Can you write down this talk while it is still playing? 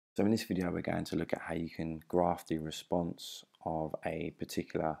So in this video we're going to look at how you can graph the response of a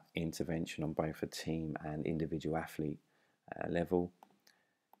particular intervention on both a team and individual athlete level.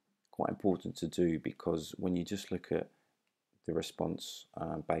 Quite important to do because when you just look at the response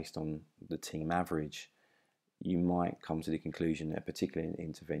based on the team average, you might come to the conclusion that a particular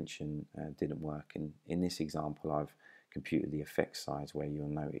intervention didn't work. And in this example I've computed the effect size where you'll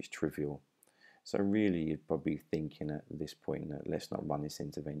note it's trivial. So really you'd probably be thinking at this point that let's not run this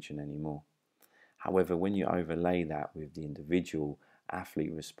intervention anymore. However, when you overlay that with the individual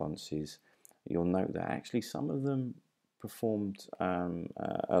athlete responses, you'll note that actually some of them performed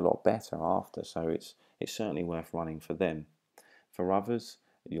a lot better after, so it's certainly worth running for them. For others,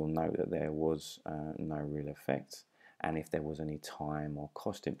 you'll note that there was no real effect, and if there was any time or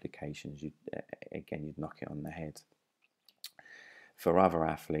cost implications, you'd knock it on the head. For other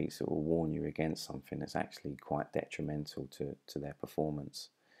athletes, it will warn you against something that's actually quite detrimental to their performance.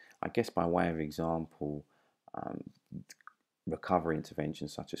 I guess by way of example, recovery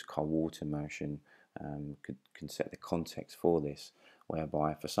interventions such as cold water immersion can set the context for this,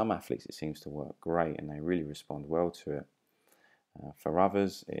 whereby for some athletes it seems to work great and they really respond well to it. For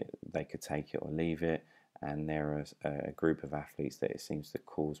others, they could take it or leave it, and there are a group of athletes that it seems to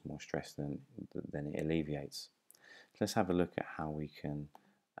cause more stress than it alleviates. Let's have a look at how we can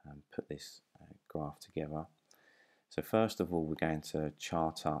put this graph together. So first of all, we're going to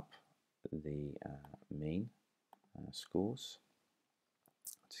chart up the mean scores.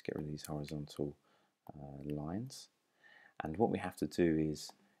 Just get rid of these horizontal lines. And what we have to do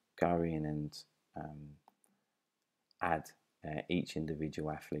is go in and add each individual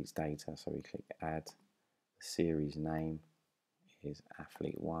athlete's data. So we click add, the series name is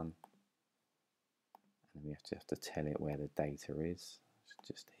athlete 1. And we have to tell it where the data is, it's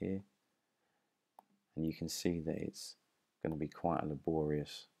just here. And you can see that it's going to be quite a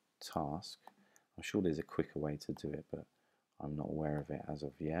laborious task. I'm sure there's a quicker way to do it, but I'm not aware of it as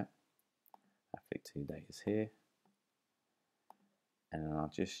of yet. Athlete 2 data is here. And then I'll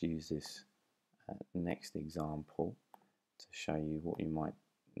just use this next example to show you what you might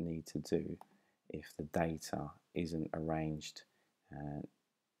need to do if the data isn't arranged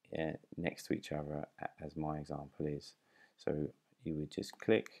next to each other as my example is. So you would just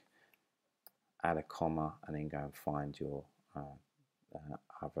click, add a comma, and then go and find your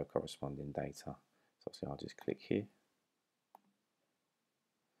other corresponding data. So I'll just click here.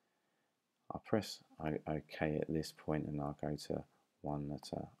 I'll press OK at this point and I'll go to one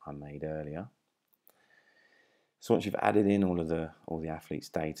that I made earlier. So once you've added in all the athletes'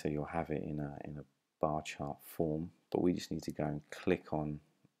 data, you'll have it in a bar chart form, but we just need to go and click on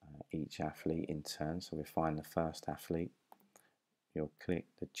each athlete in turn. So we find the first athlete, you'll click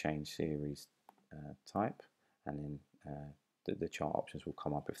the change series type, and then the chart options will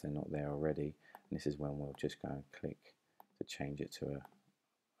come up if they're not there already. And this is when we'll just go and click to change it to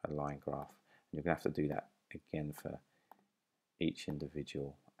a line graph. And you're going to have to do that again for each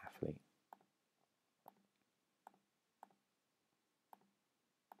individual athlete.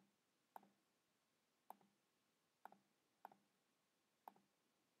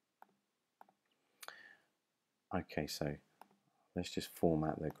 Okay, so let's just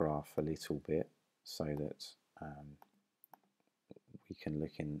format the graph a little bit so that we can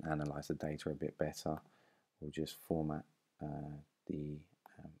look and analyze the data a bit better. We'll just format the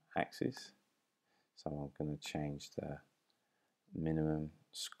axis. So I'm going to change the minimum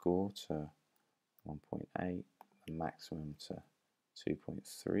score to 1.8, the maximum to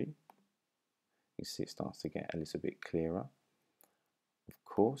 2.3. You see it starts to get a little bit clearer. Of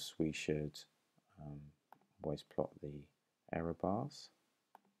course, we should always plot the error bars.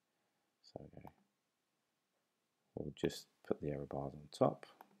 So we'll just put the error bars on top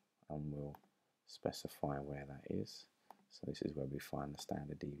and we'll specify where that is. So this is where we find the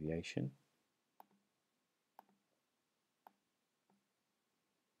standard deviation.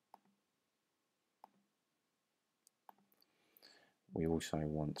 We also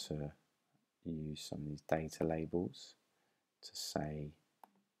want to use some of these data labels to say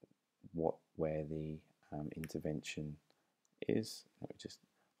where the intervention is. Let me just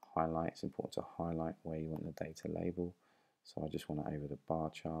highlight. It's important to highlight where you want the data label. So I just want it over the bar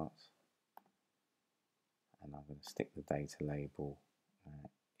chart, and I'm going to stick the data label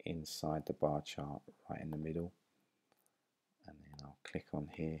inside the bar chart right in the middle, and then I'll click on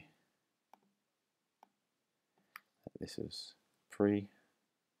here. This was pre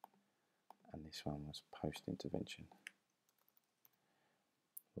and this one was post intervention.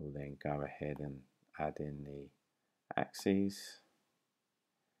 We'll then go ahead and add in the axes.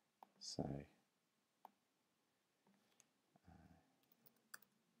 So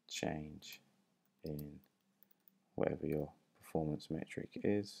change in whatever your performance metric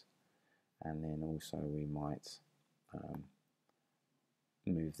is, and then also we might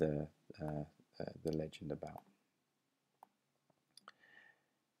move the legend about,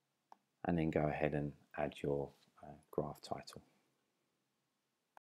 and then go ahead and add your graph title.